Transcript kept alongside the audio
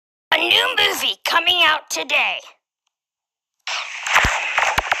new movie coming out today.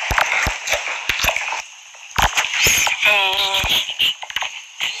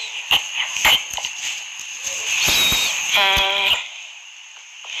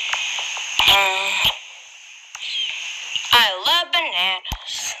 I love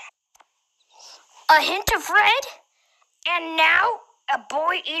bananas. A hint of red, and now a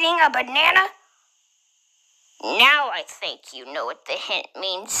boy eating a banana? Now I think you know what the hint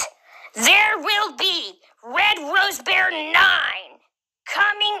means. There will be Red Rose Bear 9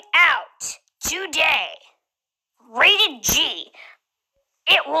 coming out today. Rated G.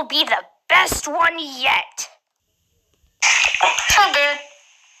 It will be the best one yet. So good.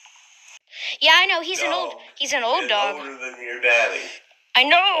 Yeah, I know, he's an old dog. Older than your daddy. I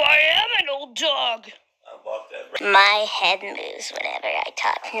know, I am an old dog. I bought that. My head moves whenever I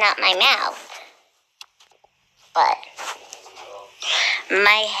talk, not my mouth. But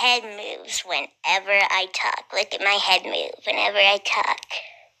my head moves whenever I talk. Look at my head move whenever I talk.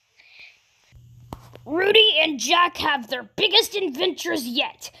 Rudy and Jack have their biggest adventures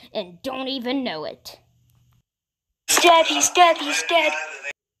yet and don't even know it. He's dead.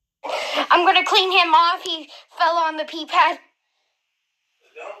 I'm gonna clean him off. He fell on the pee pad.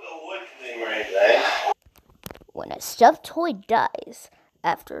 Don't go licking him or anything. When a stuffed toy dies,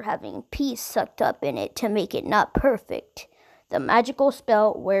 after having pee sucked up in it to make it not perfect, the magical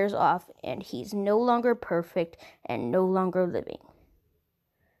spell wears off and he's no longer perfect and no longer living.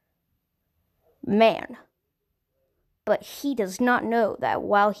 Man. But he does not know that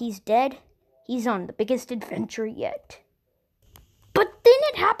while he's dead, he's on the biggest adventure yet. But then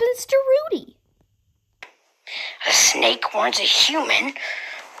it happens to Rudy. A snake warns a human.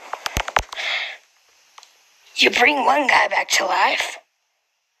 You bring one guy back to life.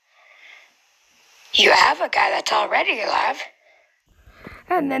 You have a guy that's already alive.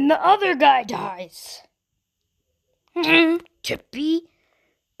 And then the other guy dies. To be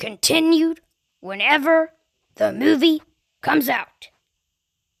continued whenever the movie comes out.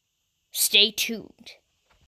 Stay tuned.